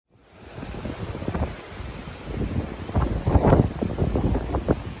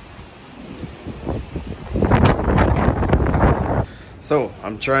So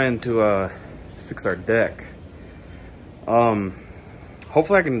I'm trying to fix our deck.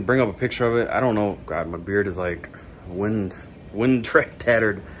 Hopefully I can bring up a picture of it. I don't know. God, my beard is like wind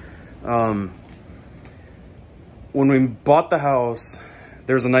tattered. When we bought the house,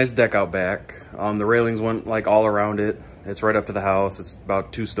 there's a nice deck out back. The railings went like all around it. It's right up to the house. It's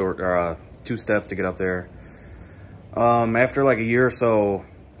about two steps to get up there. After like a year or so,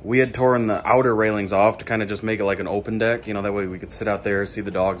 we had torn the outer railings off to kind of just make it like an open deck. You know, that way we could sit out there, see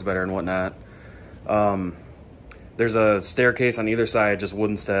the dogs better and whatnot. There's a staircase on either side, just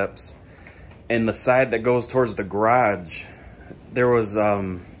wooden steps. And the side that goes towards the garage, there was,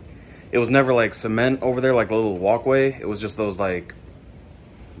 it was never like cement over there, like a little walkway. It was just those like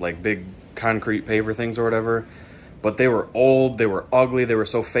big concrete paver things or whatever. But they were old, they were ugly, they were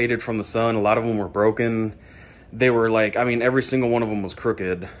so faded from the sun. A lot of them were broken. They were like, I mean, every single one of them was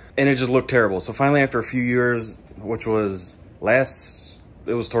crooked. And it just looked terrible. So finally, after a few years, which was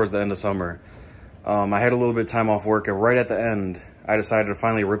it was towards the end of summer, I had a little bit of time off work. And right at the end, I decided to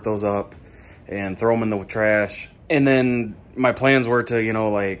finally rip those up and throw them in the trash. And then my plans were to, you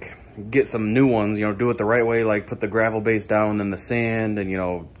know, like get some new ones, you know, do it the right way, like put the gravel base down, then the sand, and, you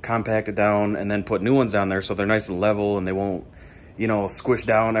know, compact it down, and then put new ones down there so they're nice and level and they won't, you know, squish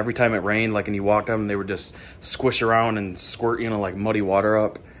down every time it rained. Like, and you walked them, they would just squish around and squirt, you know, like muddy water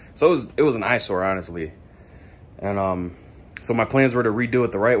up. So it was an eyesore, honestly. And so my plans were to redo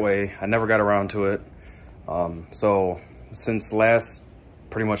it the right way. I never got around to it. So since last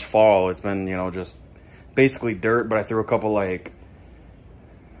pretty much fall, it's been, you know, just basically dirt, but I threw a couple, like,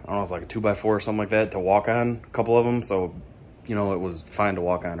 I don't know, it's like a 2x4 or something like that to walk on, a couple of them. So, you know, it was fine to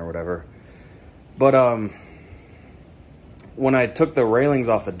walk on or whatever. But when I took the railings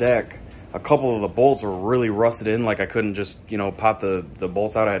off the deck, a couple of the bolts were really rusted in. Like, I couldn't just, you know, pop the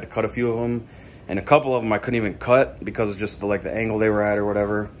bolts out. I had to cut a few of them. And a couple of them I couldn't even cut because of just the angle they were at or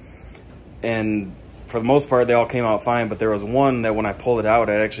whatever. And for the most part, they all came out fine. But there was one that when I pulled it out,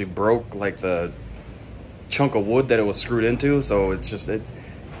 it actually broke like the chunk of wood that it was screwed into. So it's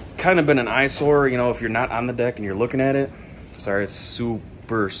kind of been an eyesore, you know, if you're not on the deck and you're looking at it. Sorry, it's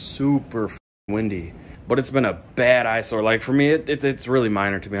super windy. But it's been a bad eyesore. Like, for me, it's really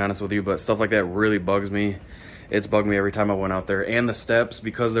minor, to be honest with you, but stuff like that really bugs me. It's bugged me every time I went out there. And the steps,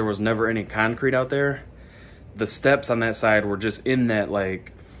 because there was never any concrete out there, the steps on that side were just in that,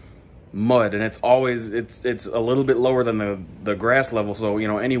 like, mud. And it's always, it's a little bit lower than the grass level, so, you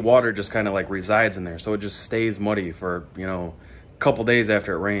know, any water just kind of, like, resides in there. So it just stays muddy for, you know, a couple days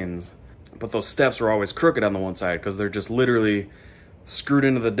after it rains. But those steps were always crooked on the one side because they're just literally screwed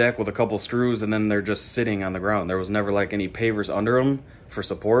into the deck with a couple screws, and then they're just sitting on the ground. There was never like any pavers under them for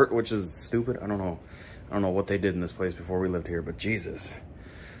support, which is stupid. I don't know what they did in this place before we lived here, but Jesus.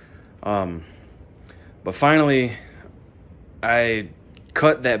 But finally, I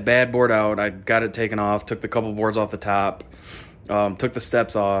cut that bad board out. I got it taken off, took the couple boards off the top, took the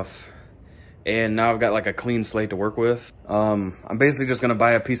steps off, and now I've got like a clean slate to work with. I'm basically just gonna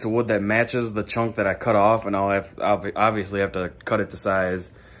buy a piece of wood that matches the chunk that I cut off, and I'll obviously have to cut it to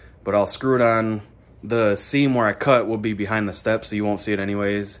size, but I'll screw it on. The seam where I cut will be behind the steps, so you won't see it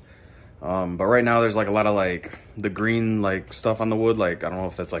anyways. But right now there's like a lot of like the green like stuff on the wood, like I don't know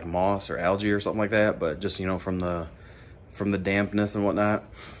if that's like moss or algae or something like that, but just, you know, from the dampness and whatnot.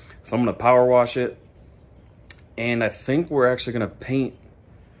 So I'm gonna power wash it, and I think we're actually gonna paint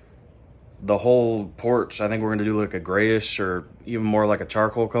the whole porch. I think we're gonna do like a grayish or even more like a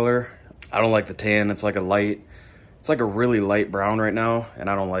charcoal color. I don't like the tan. It's like a really light brown right now, and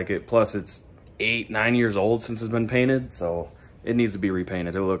I don't like it. Plus it's 8-9 years old since it's been painted, so it needs to be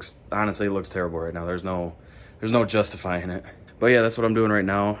repainted. Honestly, it looks terrible right now. There's no justifying it. But yeah, that's what I'm doing right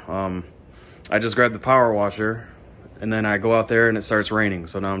now. I just grabbed the power washer, and then I go out there and it starts raining.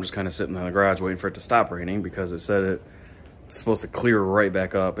 So now I'm just kind of sitting in the garage waiting for it to stop raining because it said it's supposed to clear right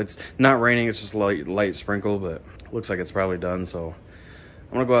back up. It's not raining, it's just light sprinkle, but it looks like it's probably done. So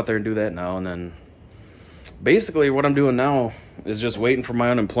I'm gonna go out there and do that now. And then basically what I'm doing now is just waiting for my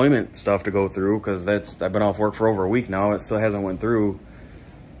unemployment stuff to go through, because I've been off work for over a week now. It still hasn't went through.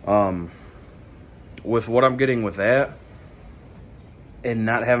 With what I'm getting with that and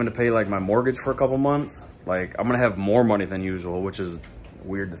not having to pay like my mortgage for a couple months, like I'm gonna have more money than usual, which is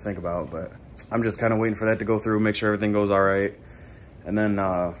weird to think about, but I'm just kind of waiting for that to go through, make sure everything goes all right. And then,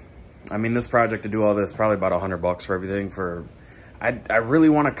 I mean, this project to do all this, probably about $100 for everything. I really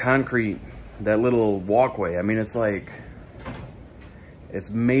want to concrete that little walkway. I mean, it's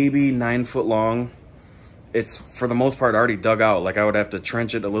maybe 9 foot long. It's, for the most part, already dug out. Like, I would have to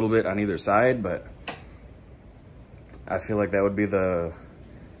trench it a little bit on either side, but I feel like that would be the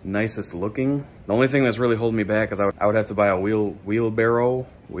nicest looking. The only thing that's really holding me back is I would have to buy a wheelbarrow,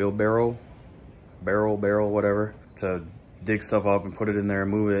 whatever, to dig stuff up and put it in there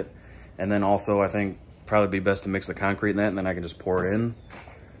and move it. And then also I think probably be best to mix the concrete in that, and then I can just pour it in.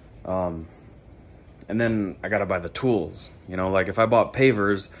 And then I gotta buy the tools. You know, like if I bought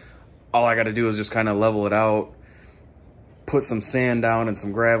pavers, all I gotta do is just kind of level it out, put some sand down and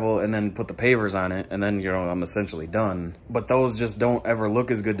some gravel, and then put the pavers on it, and then, you know, I'm essentially done. But those just don't ever look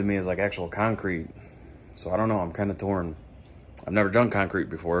as good to me as like actual concrete. So I don't know, I'm kind of torn. I've never done concrete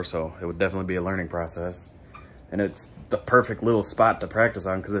before, so it would definitely be a learning process. And it's the perfect little spot to practice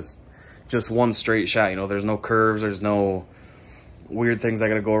on because it's just one straight shot. You know, there's no curves, there's no weird things I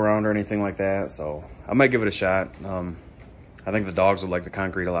gotta go around or anything like that. So I might give it a shot. I think the dogs would like the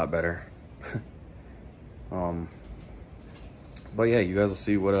concrete a lot better. But yeah, you guys will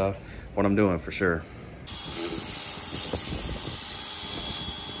see what I'm doing for sure.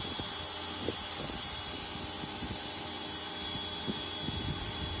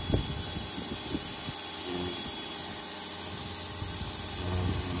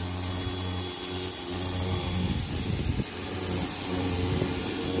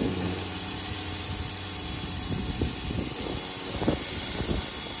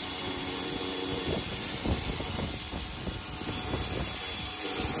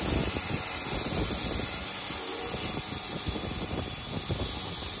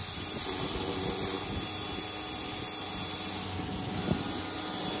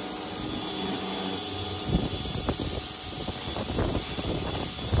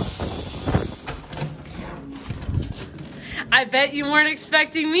 I bet you weren't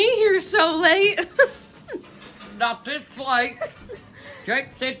expecting me here so late. Not this late. Jake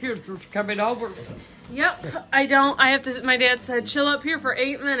said you was coming over. Yep, I don't. I have to, my dad said, chill up here for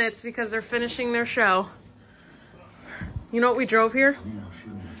 8 minutes because they're finishing their show. You know what we drove here?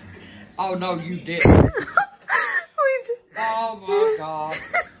 Oh, no, you didn't. Oh, my God.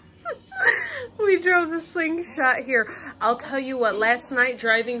 We drove the slingshot here. I'll tell you what, last night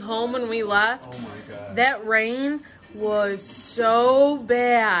driving home when we left, Oh my God. that rain was so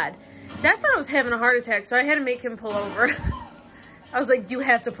bad. Dad thought I was having a heart attack, so I had to make him pull over. I was like, you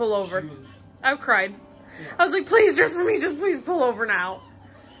have to pull over. I cried. I was like, please, just for me, just please pull over now.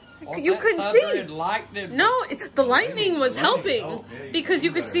 You couldn't see. No, the lightning was helping because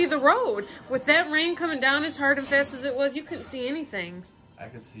you could see the road. With that rain coming down as hard and fast as it was, you couldn't see anything. I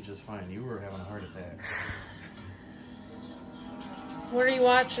could see just fine. You were having a heart attack. What are you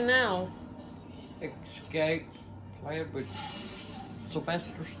watching now? Escape. Playing with Sylvester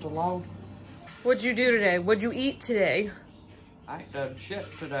Stallone. What'd you do today? What'd you eat today? I ain't done shit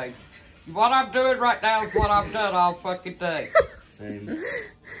today. What I'm doing right now is what I've done all fucking day. Same.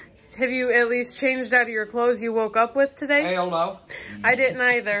 Have you at least changed out of your clothes you woke up with today? Hell no. I didn't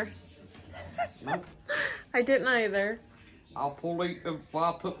either. Nope. I didn't either. I'll pull these, if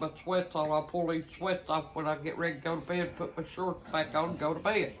I put my sweats on, I'll pull these sweats off when I get ready to go to bed, put my shorts back on and go to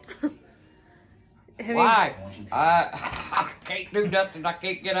bed. Why? I can't do nothing. I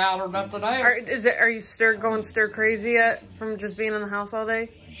can't get out or nothing else. Are you going stir crazy yet from just being in the house all day?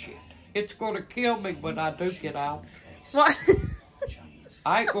 Shit. It's going to kill me when I do get out. What?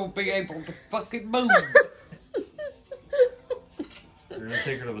 I ain't going to be able to fucking move. You're going to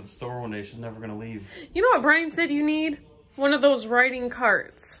take her to the store one day. She's never going to leave. You know what Brian said you need? One of those riding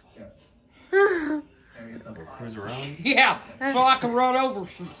carts. Cruise around? Yeah, so I can run over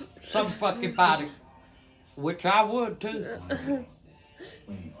some fucking body. Which I would too.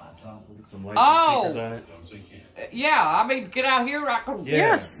 Some lights and speakers on it. Yeah, I mean, get out here. I can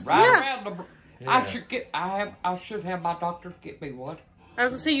Yes. ride Yeah. around. Yeah. I should have my doctor get me one. I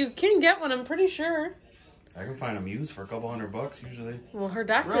was gonna say you can get one. I'm pretty sure. I can find them used for a couple $100 usually. Well, her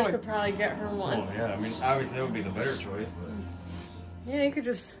doctor Really? could probably get her one. Oh yeah, I mean obviously that would be the better choice, but Yeah, you could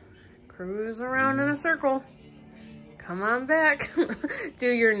just cruise around in a circle. Come on back. Do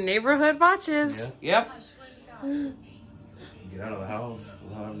your neighborhood watches. yeah, Yep. Get out of the house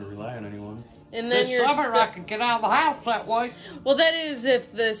without having to rely on anyone. And then This you're summer I can get out of the house that way. well, that is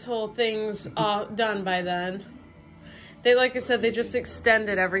if this whole thing's done by then. They, like I said, they just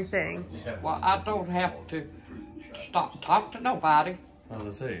extended everything. Well, I don't have to talk to nobody. I was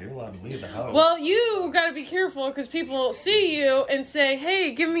gonna say, you're allowed to leave the house. Well, you gotta be careful because people see you and say,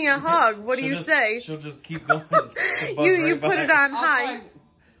 "Hey, give me a hug." What do you say? She'll just keep going. You put it on high. Okay.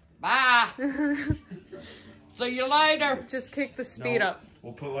 Bye. See you later. Just kick the speed No, up.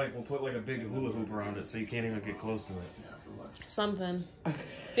 We'll put like a big hula hoop around it so you can't even get close to it. Something.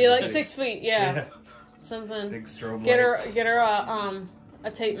 Be like 6 feet. Yeah. Something. Big strobe Get lights. her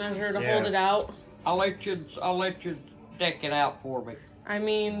a tape measure to hold it out. I'll let you deck it out for me. I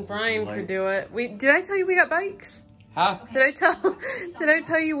mean, Brian could do it. Did I tell you we got bikes? Huh? Did I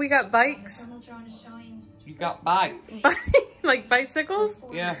tell you we got bikes? You got bikes? Like bicycles?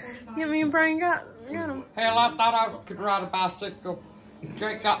 Yeah. Yeah, me and Brian got them. Hell, I thought I could ride a bicycle.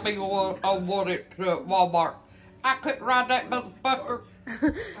 Jake got me on one at Walmart. I couldn't ride that motherfucker.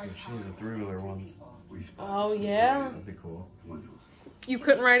 She was the three-wheeler ones. Oh, yeah? That'd be cool. You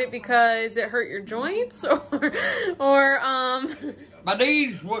couldn't ride it because it hurt your joints? Or My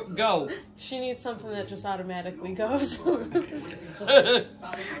knees wouldn't go. She needs something that just automatically goes.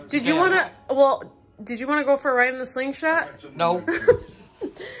 Did you want to go for a ride in the slingshot? No.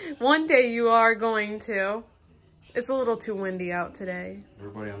 One day you are going to. It's a little too windy out today.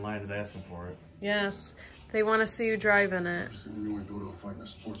 Everybody online is asking for it. Yes. They want to see you driving it.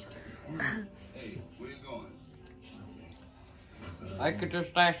 I could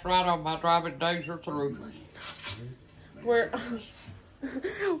just dash right on my driving days are through. What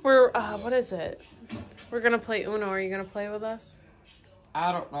is it? We're going to play Uno. Are you going to play with us?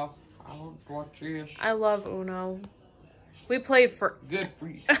 I don't know. I don't know what this. I love Uno. We played for... Good for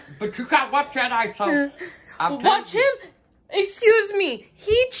you. But you can't watch that iPhone. Watch him? Excuse me.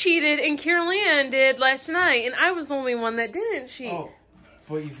 He cheated and Carolann did last night, and I was the only one that didn't cheat. Oh,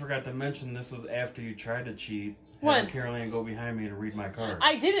 but you forgot to mention this was after you tried to cheat. When? Carolann go behind me and read my cards.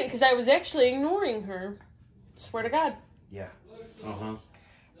 I didn't, because I was actually ignoring her. Swear to God. Yeah. Uh-huh.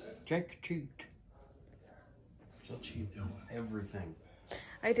 Jake cheat. She'll cheat everything.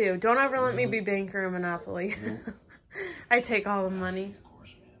 I do. Don't ever let me be banker in Monopoly. I take all the money.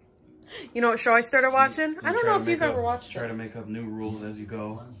 You know what show I started watching? I don't know if you've ever watched it. Try to make up new rules as you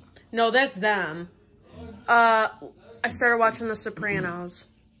go. No, that's them. I started watching The Sopranos.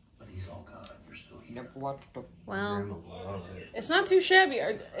 Never watched them. Well, it's not too shabby.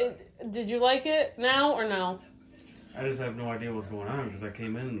 Did you like it now or no? I just have no idea what's going on because I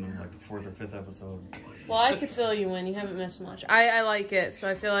came in like the 4th or 5th episode. Well, I could fill you in. You haven't missed much. I like it, so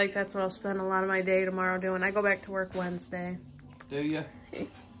I feel like that's what I'll spend a lot of my day tomorrow doing. I go back to work Wednesday. Do you?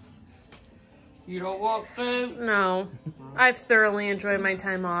 You don't want to? No. I've thoroughly enjoyed my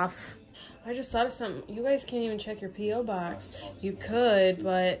time off. I just thought of something. You guys can't even check your P.O. box. You could,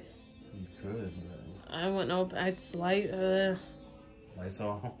 but... You could, but... I wouldn't open... It's Lysol?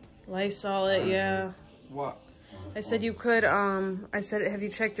 Lysol it, yeah. What? I said you could, I said, have you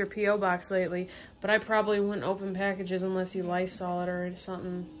checked your P.O. box lately? But I probably wouldn't open packages unless you Lysol it or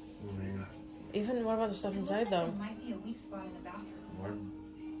something. Mm-hmm. Even, what about the stuff inside, though? There might be a weak spot in the bathroom. What?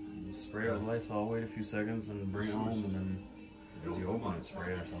 You spray it with Lysol, wait a few seconds, and bring it home, and then as you open it,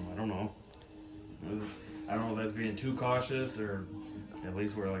 spray it or something. I don't know. I don't know if that's being too cautious, or at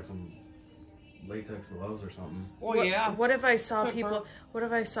least wear like some latex gloves or something. Well, yeah. What if I saw people,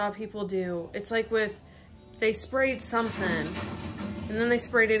 do, it's like with, they sprayed something, and then they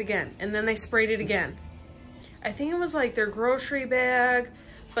sprayed it again, and then they sprayed it again. I think it was like their grocery bag,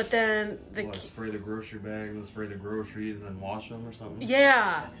 but then spray the grocery bag, and then spray the groceries, and then wash them or something?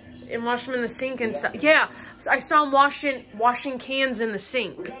 Yeah, and wash them in the sink and stuff. Yeah, I saw them washing cans in the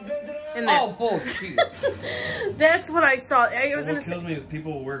sink. Oh, bullshit. That's what I saw. What kills me is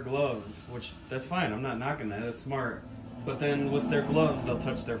people wear gloves, which, that's fine. I'm not knocking that. That's smart. But then with their gloves, they'll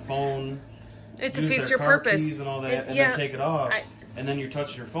touch their phone. It defeats your car purpose. Keys and all that, and then take it off. And then you're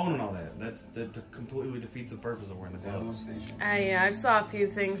touching your phone and all that. That completely defeats the purpose of wearing the gloves. Yeah, I saw a few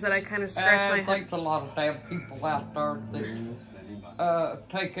things that I kind of scratched my head. I think there's a lot of damn people out there that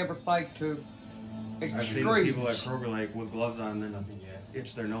take everything to extreme. I've seen people at Kroger like with gloves on and then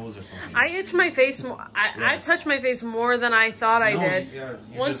itch their nose or something. I itch my face more. I touch my face more than I thought I did. Yeah,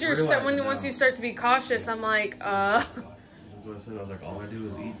 once you start to be cautious, I'm like, That's what I said. I was like, all I do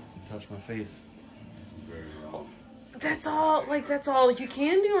is eat and touch my face. That's all you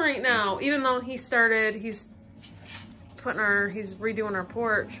can do right now. Even though he's redoing our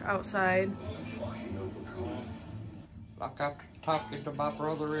porch outside. Like I was talking to my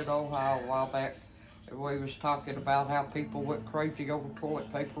brother in Ohio a while back, and we was talking about how people went crazy over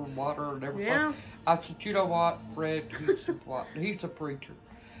toilet paper and water and everything. Yeah. I said, you know what, Fred? He's a preacher.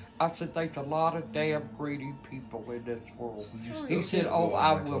 I said, there's a lot of damn greedy people in this world. He said, oh,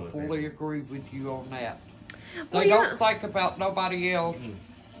 I will fully agree with you on that. They don't think about nobody else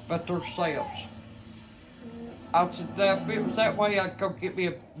but themselves. I said, if it was that way, I'd go get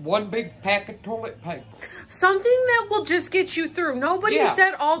me one big pack of toilet paper. Something that will just get you through. Nobody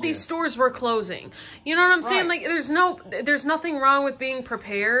said all these stores were closing. You know what I'm saying? Like, there's nothing wrong with being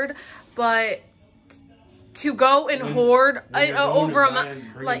prepared, but to go and hoard over a month,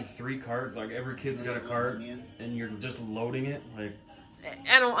 like 3 carts, like every kid's got a cart, and you're just loading it, like.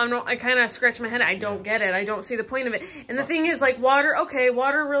 I kind of scratch my head. I don't get it. I don't see the point of it. And the thing is, like, water, okay,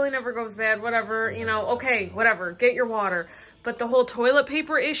 water really never goes bad, whatever, you know, okay, whatever, get your water. But the whole toilet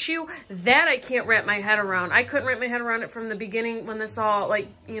paper issue, that I can't wrap my head around. I couldn't wrap my head around it from the beginning when this all, like,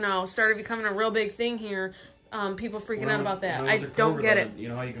 you know, started becoming a real big thing here. People freaking out about that. I don't get it. You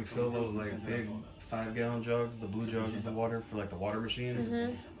know how you can fill those, like, big 5-gallon jugs, the blue jugs of water for, like, the water machines?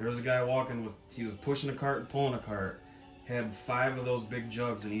 There was a guy walking with, he was pushing a cart and pulling a cart. Had 5 of those big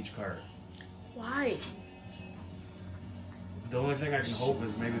jugs in each cart. Why? The only thing I can hope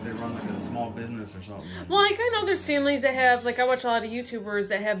is maybe they run like a small business or something. Well, like, I know there's families that have, like, I watch a lot of YouTubers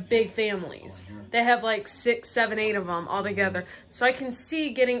that have big families. They have, like, 6, 7, 8 of them all together. So I can see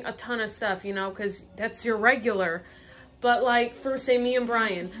getting a ton of stuff, you know, because that's your regular. But, like, for, say, me and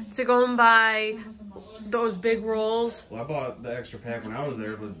Brian, to go and buy those big rolls. Well, I bought the extra pack when I was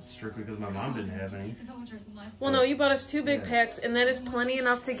there, but strictly because my mom didn't have any. Well, no, you bought us 2 big packs, and that is plenty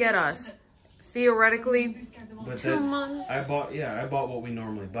enough to get us, theoretically, But 2 months. I bought what we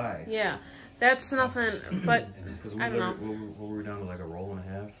normally buy. Yeah, that's nothing, but I don't know. What were we down to, like a roll and a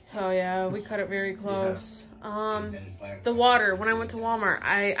half? Oh, yeah, we cut it very close. The water, when I went to Walmart,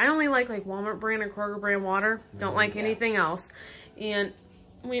 I only like Walmart brand or Kroger brand water. Don't like anything else. And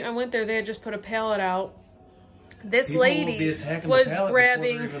I went there, they had just put a pallet out. This People lady was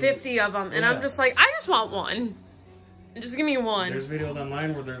grabbing 50 of them, and Yeah. I'm just like, I just want one. Just give me one. There's videos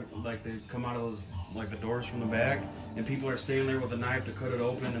online where they're like they come out of those like the doors from the back, and people are standing there with a knife to cut it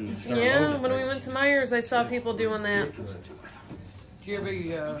open and start Yeah, loading. when we went to Myers, I saw people doing that.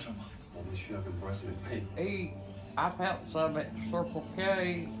 Jimmy, I found some at Circle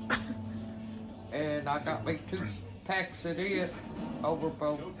K, and I got me 2 packs of it over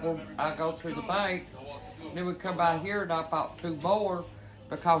before I go to the bank. Then we come by here and I bought 2 more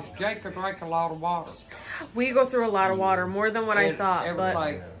because Jacob drank a lot of water. We go through a lot of water, more than what I thought, but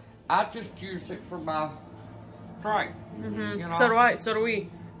everything. I just use it for my drink. You know? so do I, so do we.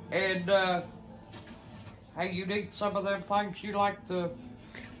 And, hey, you need some of them things you like to...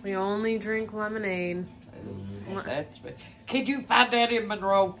 We only drink lemonade. That's me. Can you find that in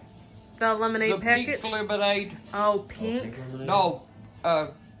Monroe? The lemonade packets? Pink lemonade. Oh, pink? No,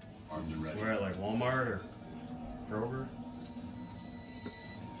 We're at like Walmart or Kroger.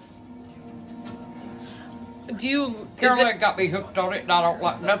 Do you... Carolann got me hooked on it, and I don't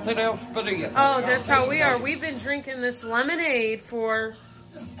like nothing else but it. Oh, that's how we are. We've been drinking this lemonade for...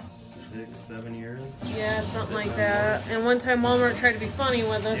 6, 7 years. Yeah, something like that. And one time Walmart tried to be funny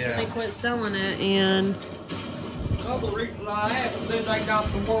with us, and they quit selling it, and... Another reason I asked, then they got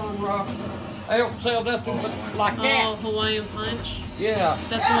the more, they don't sell nothing but like that. Oh, Hawaiian Punch? Yeah.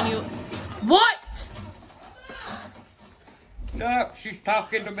 That's the one you... What?! No, she's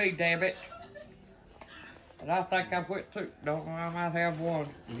talking to me, damn it. And I think I went through. No, I might have one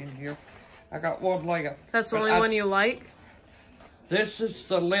in here. I got one left. That's the only one you like? This is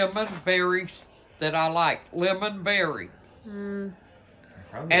the lemon berries that I like. Lemon berry. And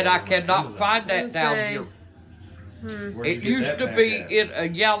I cannot find that down here. It used to be in a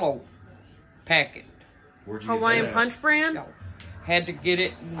yellow packet. Hawaiian Punch brand? No. Had to get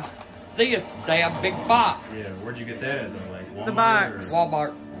it in this damn big box. Yeah, where'd you get that at though? Like Walmart? The box.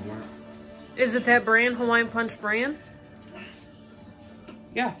 Walmart. Is it that brand, Hawaiian Punch brand?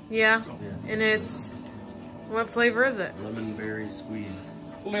 Yeah. Yeah. And it's... What flavor is it? Lemon berry squeeze.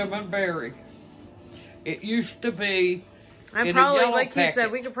 Lemon berry. It used to be I probably, like you said,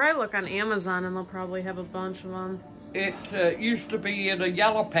 we could probably look on Amazon and they'll probably have a bunch of them. It used to be in a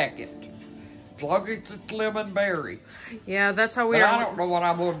yellow packet. As long as it's lemon berry. Yeah, that's how we But are. I don't know what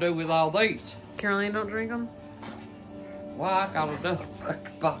I'm going to do with all these. Carolann don't drink them? Well, I got another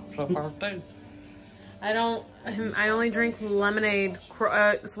fucking box of her too. I don't. I only drink lemonade.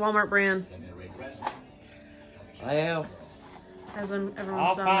 It's Walmart brand. Well, As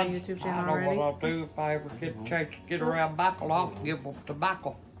everyone saw on my YouTube channel I know already. what I'll do if I ever get a chance to get around Michael. I'll give them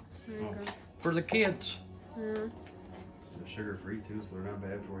tobacco for the kids. They're sugar-free too, so they're not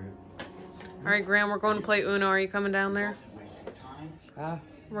bad for you. All right, Gran, we're going to play Uno. Are you coming down there? Huh?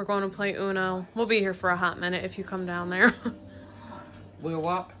 We're going to play Uno. We'll be here for a hot minute if you come down there. We'll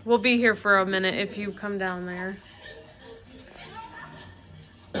what? We'll be here for a minute if you come down there.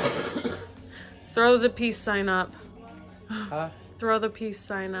 Throw the peace sign up. Huh? Throw the peace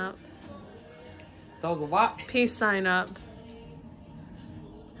sign up. Throw the what? Peace sign up.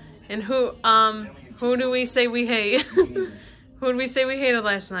 And who do we say we hate? Who did we say we hated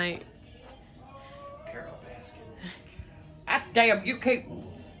last night? Carol Baskin. Ah, damn, you can't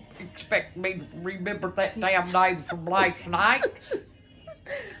expect me to remember that damn name from last night.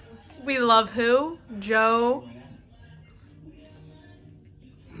 We love who? Joe.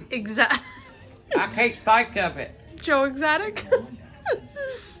 Exact. I can't think of it. Joe Exotic.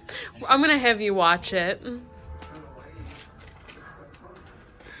 I'm gonna have you watch it.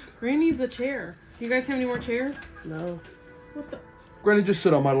 Ray needs a chair. Do you guys have any more chairs? No. What the? Granny, just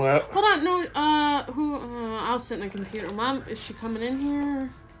sit on my lap. Hold on, no. I'll sit in the computer. Mom, is she coming in here?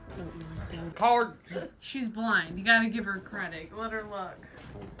 Card. She's blind. You gotta give her credit. Let her look.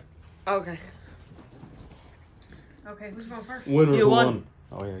 Okay. Okay, who's going first? Winner. You Who won.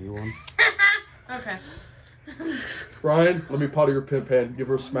 Oh yeah, you won. Okay. Brian, let me powder your pimp hand. Give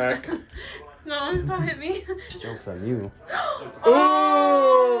her a smack. No, don't hit me. Joke's on you.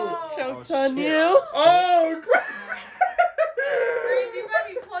 Oh! Joke's on you. Oh! Green, you got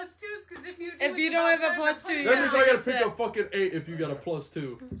any plus twos? Because if you do, If you don't have a plus two, you that means I gotta pick it. up fucking 8 if you got a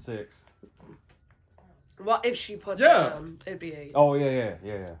 +2. 6. Well, if she puts it down, it'd be 8. Oh yeah.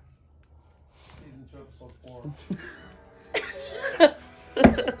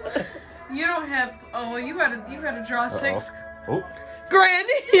 You don't have. Oh well, you gotta draw 6. Oh.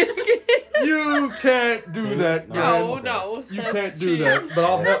 Granny! You can't do that, No, Gran. no. You can't do that. But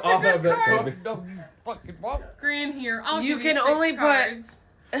I'll have that card. Fucking what? Green here. I'll You give you can 6 only cards.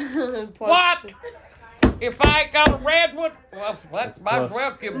 What? If I ain't got a red one, well, that's my plus.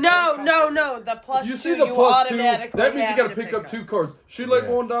 welcome. No. The +2 You you see the +2. automatically That means you have gotta to pick pick up up. 2 cards. She laid Yeah.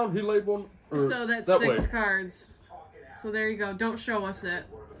 one down, he laid one. So that's that 6 way. cards. So there you go. Don't show us it.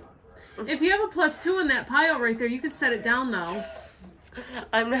 If you have a +2 in that pile right there, you could set it down though.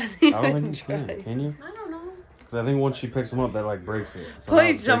 I'm not I even don't think you trying. can you? I don't know. Because I think once she picks them up, that like breaks it. So now Please,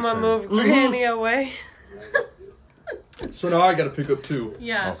 it's Jake's someone turn. move Granny away. So now I gotta pick up 2.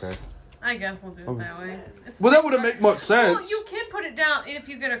 Yes. Okay. I guess we'll do it that way. It's Well, that wouldn't make much sense. Well, you can put it down if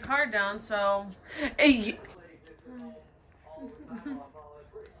you get a card down, so. Hey.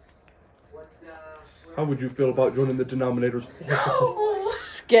 How would you feel about joining the denominators?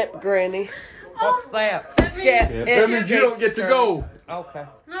 Skip, Granny. What's that? That Skip. means, That means you don't get to go. Okay.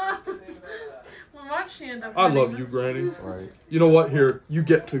 no. Well, watch she end up. I winning. love you, Granny. Right. You know what? Here, you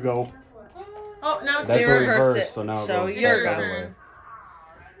get to go. Oh, now it's That's a your reverse reverse, it. so now it So goes you're back the turn. other way.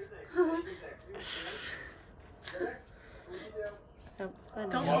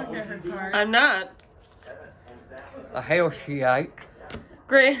 Don't look at her card. I'm not. The hell she ain't.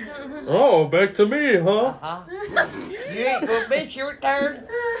 Granny. Oh, back to me, huh? You ain't gonna miss your turn.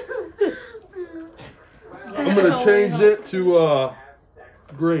 I'm gonna change it to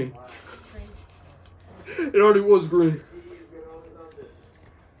green. It already was green.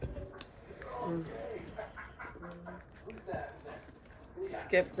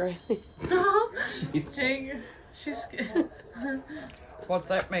 Skip, Granny. Jake, she skipped What's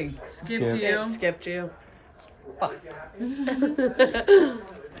that mean? Skip. It you. skipped you.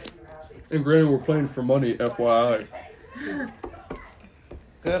 And Granny, we're playing for money, FYI.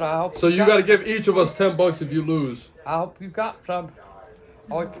 Good, I hope. So you gotta give each of us $10 if you lose. I hope you got some.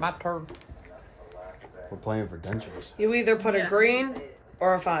 Oh, it's my turn. We're playing for dentures. You either put Yeah. a green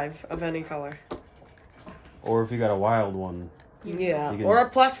or a 5 of any color. Or if you got a wild one. Yeah. You can- Or a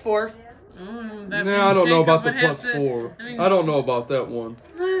 +4. That Nah, I means don't know Jacob about the would have +4. I mean- I don't know about that one.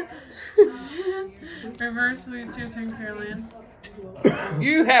 Reverse, it's your turn, Carolann.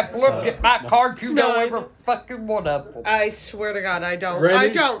 You have looked at my cards. You No, know I every fucking one of them. I swear to God, I don't. Granny?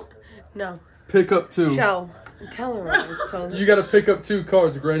 I don't. No. Pick up 2. Shell. Tell her. I was telling You gotta pick up 2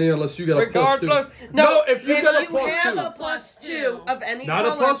 cards, Granny, unless you got a +2. Regardless, No, if you got a have +2. a +2 of any Not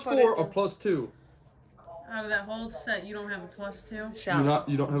color, a put +4, it a +2. Out of that whole set, you don't have a +2. Shell.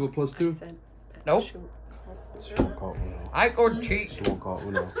 You don't have a +2? nope. She won't call Uno. I ain't gonna cheat. She won't call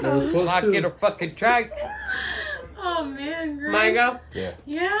Uno. No, I get a +2. fucking change. Oh man, great. My go. Yeah.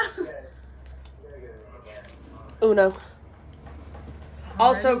 Yeah. Uno.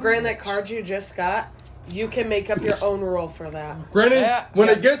 Also, Gran, that card you just got, you can make up your own rule for that. Granny, Yeah, when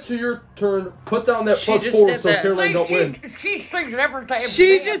yeah. it gets to your turn, put down that She just +4 did so that. Carolann don't win. She sings every time.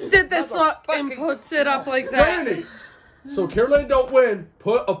 She just did this look and Motherfucking- puts it up like that. Granny! So Carolann don't win,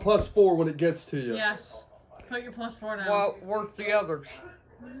 put a +4 when it gets to you. Yes. Put your +4 down. Well, where's the others?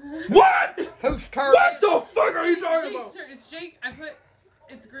 What? Whose turn? What the fuck are you talking Jake's about? turn. It's Jake.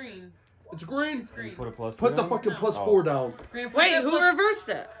 It's green. It's green. It's green. Put a plus. Put the down? fucking No. +4 down. Green, put Wait, that who plus- reversed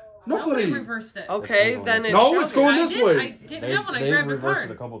it? Nobody. reversed it. Okay, going then this it's No, it's going I this did, way. I didn't have one. I grabbed a reversed it a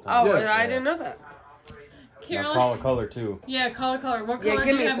card. couple Oh, times. I didn't know that. Now call a Carolann. color too. Yeah, color. What Yeah, color give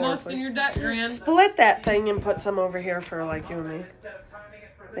do you me have 4, most in please. your deck, Gran? Split that thing and put some over here for like you and me.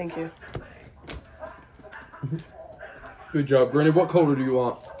 Thank you. Good job, Granny. What color do you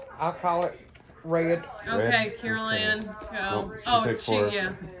want? I'll call it red. Okay, Red? Carolann, go. Well, she Oh, it's picked four. she.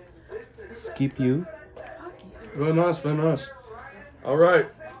 Yeah. Skip you. Very nice, very nice. All right.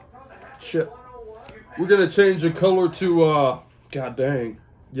 shit. We're gonna change the color to god dang,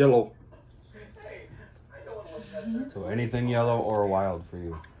 yellow. So anything yellow or wild for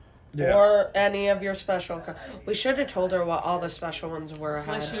you. Yeah. Or any of your special. We should have told her what all the special ones were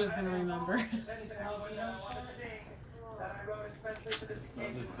Like ahead. she was gonna remember.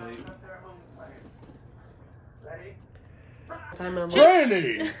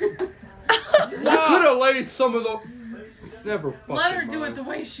 Granny! You could have laid some of the. It's never fucking Let her do mine. it the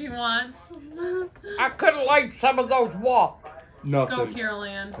way she wants. I could have laid some of those walk. Go, Nothing.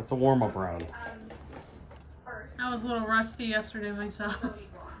 Carolann. That's a warm-up round. I was a little rusty yesterday myself.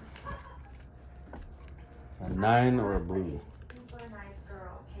 A 9 or a blue. Super nice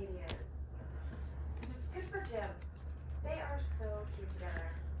girl, Katie is. Just good for Jim. They are so cute together.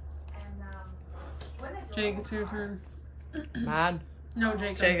 And when a Jake, it's your turn. Mine. No,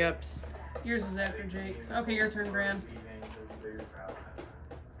 Jacob. Jacobs. Yours is after Jake's. Okay, your turn, Gran.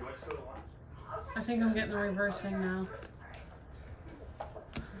 I think I'm getting the reverse thing now.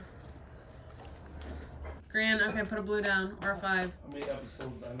 Gran, okay, put a blue down. Or a 5.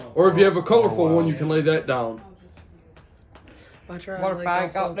 Or if you have a colorful one, you can lay that down. Watch her What if I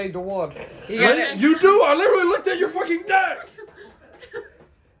ain't got neither one? You do? I literally looked at your fucking deck!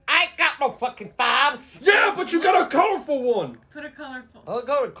 I ain't got no fucking 5s. Yeah, but you got a colorful one! Put a colorful. I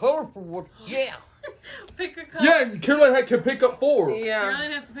got a colorful one. Yeah. Pick a color. Yeah, and Carolann can pick up 4. Yeah.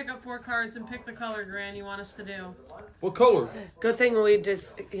 Carolann has to pick up 4 cards and pick the color, Gran, you want us to do. What color? Good thing we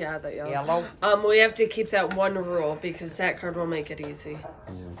just that yellow. Yellow. We have to keep that one rule because that card will make it easy.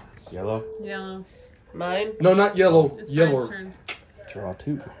 Yellow. Yellow. Mine? No, not yellow. It's Yellow. Brian's turn. Draw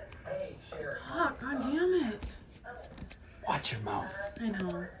 2. Oh, god damn it. Watch your mouth. I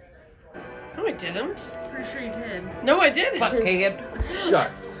know. No, I didn't. Pretty sure you did. No, I didn't. Fuckhead. God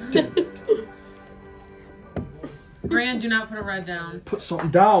damn it. Gran, do not put a red down. Put something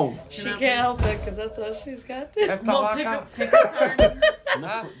down. She can't help it because that's all she's got. Well, pick a card.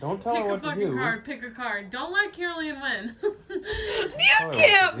 Don't tell Pick her a what to fucking do. card. Pick a card. Don't let Carolann win. You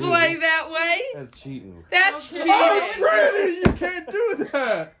can't play that way. That's cheating. That's Okay. cheating. Oh, Granny, you can't do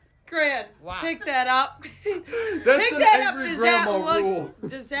that. Grant, Wow. pick that up. That's Pick an that up. angry Does grandma that look? rule.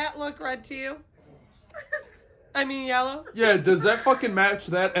 Does that look red to you? I mean yellow. Yeah, does that fucking match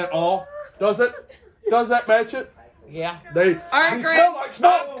that at all? Does it? Does that match it? Yeah. They right, smell Grant. like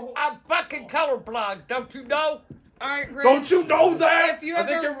smoke. I'm fucking colorblind, don't you know? All right, Grant. Don't you know that? If you I have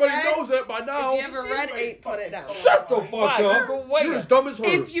think a everybody red- knows that by now. If you have a red 8, put it down. Shut the fuck Why? up. You go You're win. as dumb as her.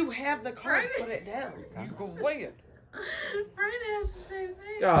 If you have the card, put it down. You can win. Brian has the same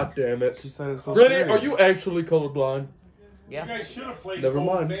thing. God damn it. She said it's so Granny, serious. are you actually colorblind? Yeah. You guys should have played Never Gold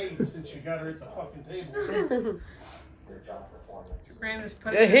mind. Maid since you got her at the fucking table. Gran just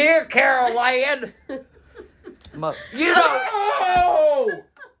put it in. Here, Carolann. You know. Oh! Gran,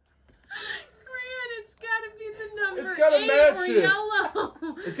 it's gotta be the number It's gotta 8 match or it. yellow.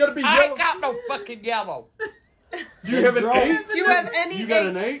 It's gotta be I yellow. ain't got no fucking yellow. Do you have an Draw. 8? Do you have any You got 8?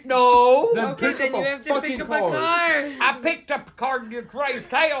 an 8? No. Then Okay, pick then up you a have to fucking pick up card. a card. I picked up a card in your trays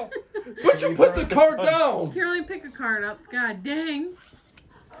tail. But you put the card down. Carolann, pick a card up. God dang.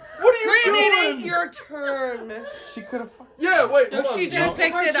 What are you Grant, it doing? ain't your turn. She could have. Yeah, wait, No, hold she on. just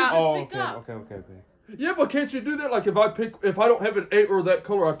picked Card it she up. just Oh, picked okay, up. okay. Yeah, but can't you do that? Like if I don't have an 8 or that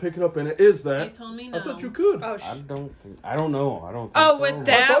color, I pick it up and it is They that. told me no. I thought you could. Oh, I don't know. I don't think Oh, so. with I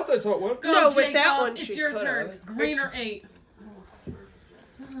that- thought that's how it went. Go, No, with Jacob. that one, It's she your could've. turn. Green or 8?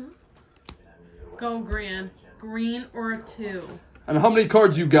 Go, Gran. Green or a 2? And how many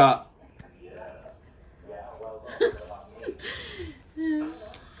cards you got?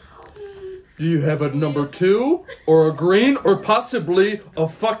 Do you have a number 2 or a green or possibly a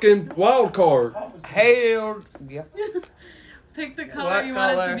fucking wild card? Hell. Yeah. Pick the color What you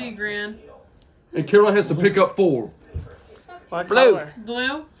want it color? to be, Gran. And Carolann has to pick up 4. What Blue. color?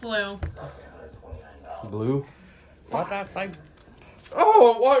 Blue? Blue. Blue. What did I say?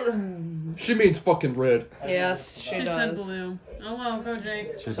 Oh, what? She means fucking red. Yes, she She does. said blue. Oh well, go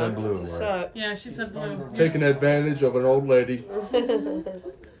Jake. She said blue. What's Right? up? Yeah, she said blue. Taking advantage of an old lady.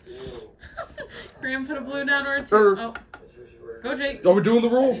 Gran, put a blue down or a 2. Oh. Go Jake. Are we doing the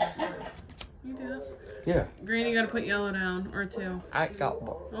rule? You do that. Yeah. Green, you gotta put yellow down or 2. I ain't got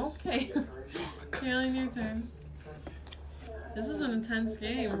one. Okay. Carolann, your turn. This is an intense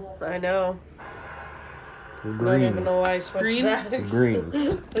game. I know. I don't Green. even know why I switched Green? decks. Green.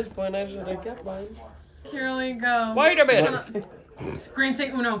 At this point, I should have kept mine. Carolann, go. Wait a minute. Green,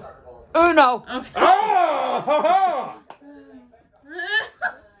 say uno. Uno. Okay. Ah! Ha ha!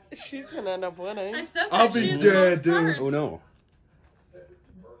 She's gonna end up winning. I said that I'll she be had the dead, most dude. cards. Oh no.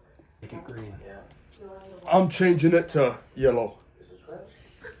 Make it green. I'm changing it to yellow.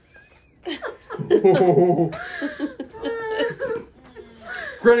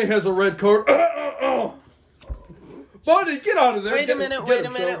 Granny has a red card. Buddy, get out of there. Wait a minute, wait a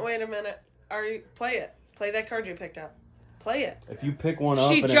him, minute, Sean. wait a minute. Play it. Play that card you picked up. Play it. If you pick one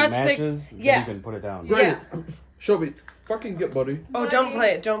up She and it just matches, picked- then yeah. you can put it down. Granny, show me. Fucking get Buddy. Oh, don't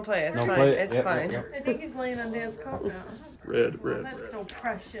play it. Don't play it. It's No, fine. play it. It's Yep, fine. yep, I think he's laying on Dad's coat now. Red. That's so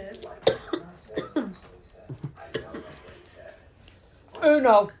precious.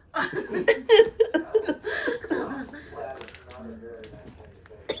 Uno.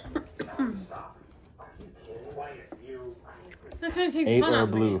 That kind of takes 8 fun or out of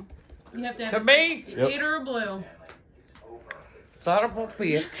me. blue. You have to To have me, Yep. 8 or a blue. son of a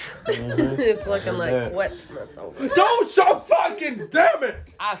bitch. It's looking like Yeah. wet. Don't so fucking damn it!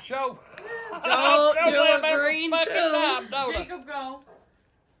 I show. Don't I show do them a every green fucking too. time, don't I? Jacob, go.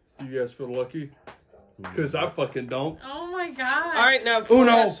 Do you guys feel lucky? Because I fucking don't. Oh my god. All right, now.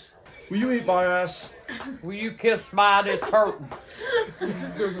 Uno, will you eat my ass? Will you kiss mine? It's hurting.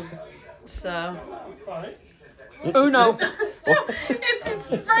 So. Fine. Uno.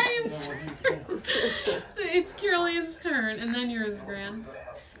 It's Brian's turn. It's Carolann's turn, and then yours, Gran.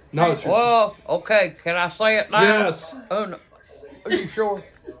 Now it's your Well, okay. Can I say it now? Yes. Uno. Are you sure?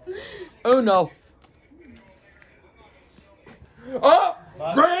 Uno. Oh!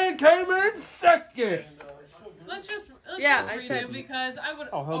 Gran came in second! Let's just Yeah, just I redo said- because I would.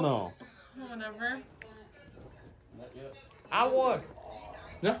 Oh, hell no. Whatever. I won.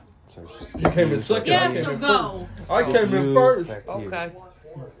 Yeah. So it's just You came in second. Yeah, I came so in go. first. I came in You first. back to you. Okay.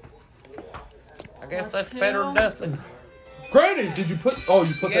 I guess Plus that's 2. better than nothing. Granny, did you put... Oh,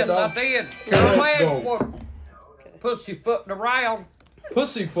 you put Yes, that I down? did. Go. Carolann was pussyfooting around.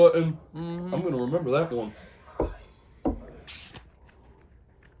 Pussyfooting. Mm-hmm. I'm going to remember that one.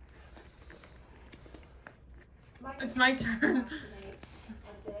 It's my turn.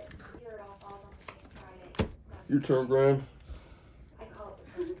 Your turn, Gran.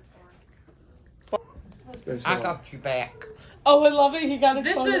 I got you back. Oh, I love it. He got his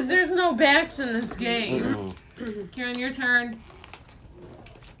This phone. is there's no backs in this game. Mm-mm. Kieran, your turn.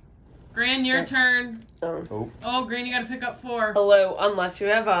 Gran, your turn. Oh, Gran, you gotta pick up 4. Hello, unless you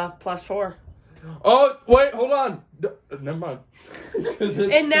have a +4. Oh, wait, hold on. Never mind.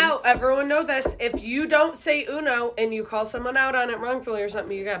 And now, everyone know this. If you don't say Uno and you call someone out on it wrongfully or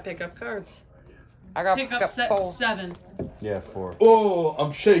something, you gotta pick up cards. I got Pick up 7. Yeah, 4. Oh,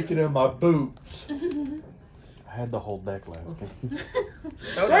 I'm shaking in my boots. I had the whole deck last game.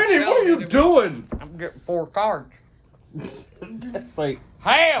 Granny, what are you doing? I'm getting 4 cards. That's like...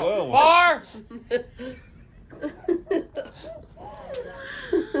 Hell, Whoa. 4.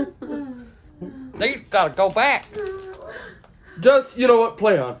 These gotta go back. Just, you know what,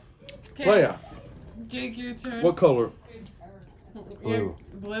 play on. Okay. Play on. Jake, your turn. What color? Blue.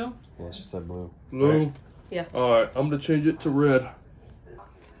 Blue? Yeah, she said blue. Blue? Right. Yeah. Alright, I'm gonna change it to red.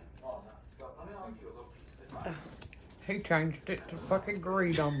 He changed it to fucking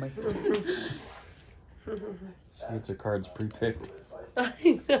green on me. She gets her cards pre-picked. I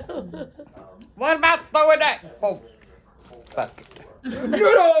know. What about throwing that? Oh, fuck it. You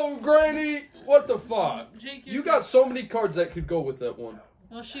know, Granny, what the fuck? Jake, You got so many cards that could go with that one.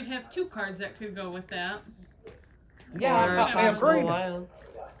 Well, she'd have 2 cards that could go with that. Yeah, I Or got me a possible green. wild.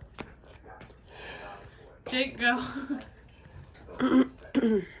 Jake, go.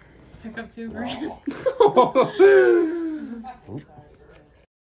 Pick up 2, Gran.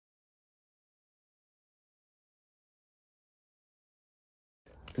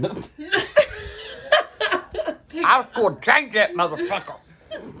 I was going to change that motherfucker.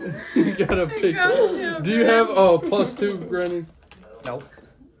 You gotta pick up up. two, Do you have +2, Granny? Nope.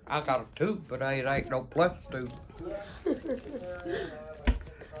 I got a 2, but it ain't no +2.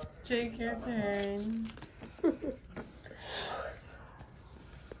 Jake, your turn.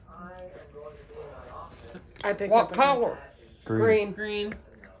 I picked What up a color? green. Green.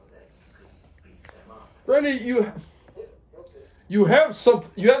 Granny, you have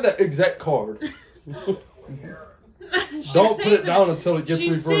that exact card. Don't put it down until it gets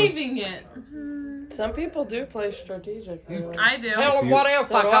She's reversed. saving it. Some people do play strategic. I do. Tell them what else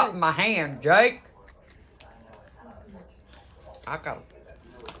So I do got I. in my hand, Jake. I got.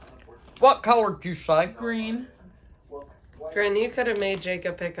 What color did you say? Green. Gran, you could have made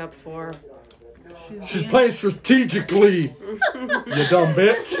Jacob pick up 4. She's playing strategically. You dumb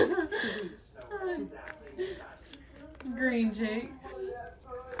bitch. Green, Jake.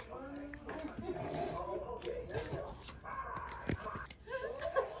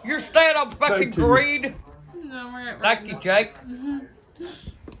 You're staying on fucking Thank you. green. No, we're at Thank you, Jake.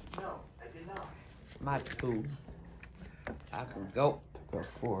 My cool. I can go. Got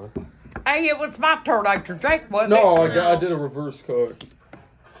 4. Hey, it was my turn after Jake, wasn't No, it? I did a reverse card.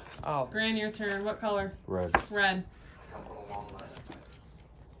 Oh. Gran, your turn. What color? Red. Red.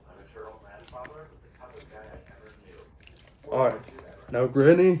 Alright. Now,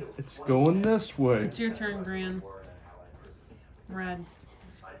 Granny, it's going this way. It's your turn, Gran. Red.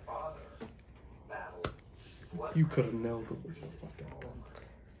 You could have nailed it with your fucking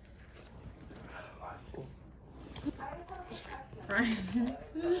Right.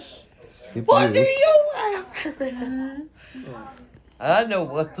 Skip What do you. you have? I know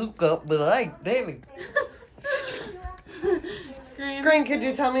what took up, but I ain't Danny. Gran. Gran, could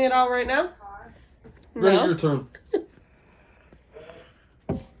you tell me it all right now? Granny, No? your turn.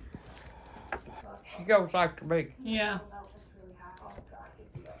 She goes after me. Yeah.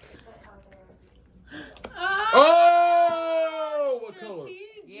 Oh! What color?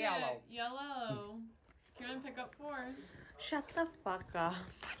 Yellow. Yellow. Gran, pick up 4. Shut the fuck up.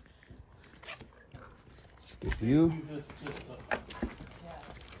 Skip you.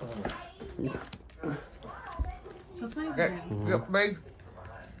 So it's my Get, turn. get me.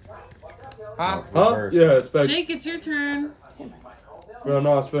 Huh? Huh? Reverse. Yeah, it's back. Jake, it's your turn. Very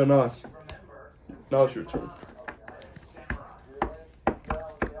nice, very nice. Now it's your turn.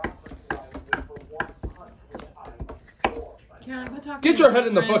 Carolann, quit talking Get to your head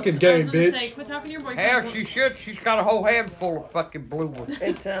in the boyfriends. fucking I game, was gonna bitch. Say, quit talking to your Hell, boyfriend. she should. She's got a whole handful of fucking blue ones.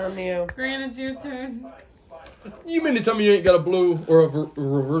 It's on you. Gran, it's your turn. You mean to tell me you ain't got a blue or a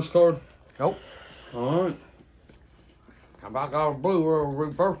reverse card? Nope. Alright. Have I got a blue or a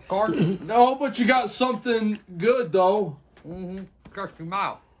reverse card? No, but you got something good, though. Mm-hmm. Just your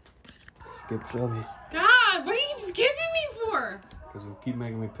mouth. Skip Shelby. God, what are you skipping me for? Because you keep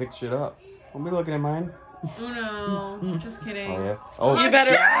making me pick shit up. Don't be looking at mine. Oh no, just kidding. Oh, yeah. Oh, You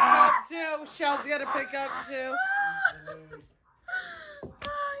better pick up too. Shelby's gotta pick up too.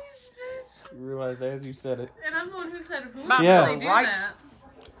 you realize as you said it. And I'm the one who said, who Yeah. would really do Right. that?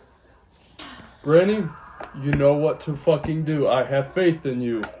 Granny, you know what to fucking do. I have faith in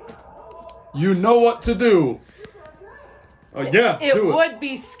you. You know what to do. Yeah, It do it. would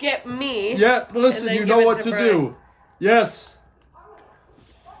be skip me. Yeah, And listen, then you give know it what to to Brian. do. Yes.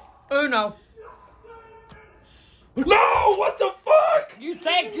 Uno. No, what the fuck? You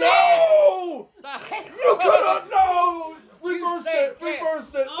said Jake. No! The heck? You could have, no! Reverse said it, Jake.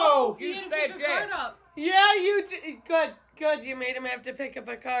 reverse it, Oh, no! you had to said pick a card Jake. up. Yeah, you did. Good. You made him have to pick up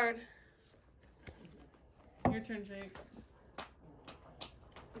a card. Your turn, Jake.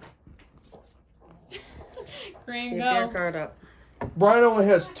 Gran, Keep your go. card up. Brian only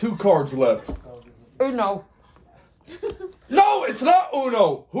has 2 cards left. Uno. No, it's not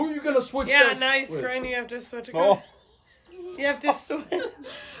Uno! Who are you gonna switch Yeah, that nice, with? Gran. You have to switch a card. Oh, You have to switch.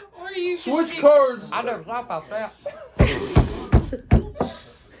 Or you can switch take- cards! I never thought about that.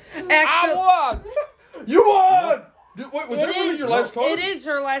 Actually, I won. You won! Wait, was that It really is- your last card? it is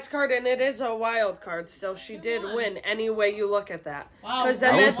her last card, and it is a wild card. Still, she did win. Any way you look at that. Wow. 'Cause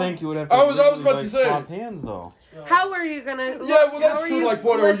then I would that's- think you would have to I was about legally, to say. swap hands, though. How are you gonna? Yeah, well, that's how are true, you- like,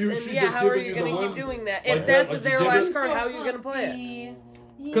 what are you- listen, she yeah, just how are giving you you the gonna keep win? doing that? Like If that, that's like you their give last it? card, how are you gonna play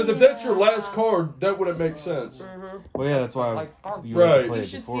it? Because if that's your last card, that wouldn't make sense. Mm-hmm. Well, yeah, that's why Like, you had Right. to play You it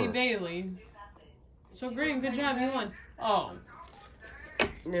should before. see Bailey. So, Gran, good job. You won. Oh.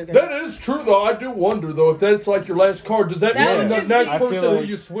 That is true, though. I do wonder, though, if that's like your last card, does that That mean would the just next be- I feel person who like-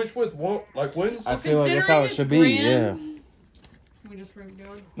 you switch with won't, like, wins? I feel like that's how it should be, Considering yeah. We just were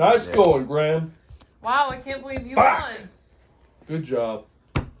going. Nice going, Gran. Wow, I can't believe you Fuck. won. Good job.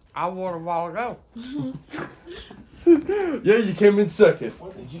 I won a while ago. Yeah, you came in second.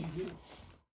 What did she do?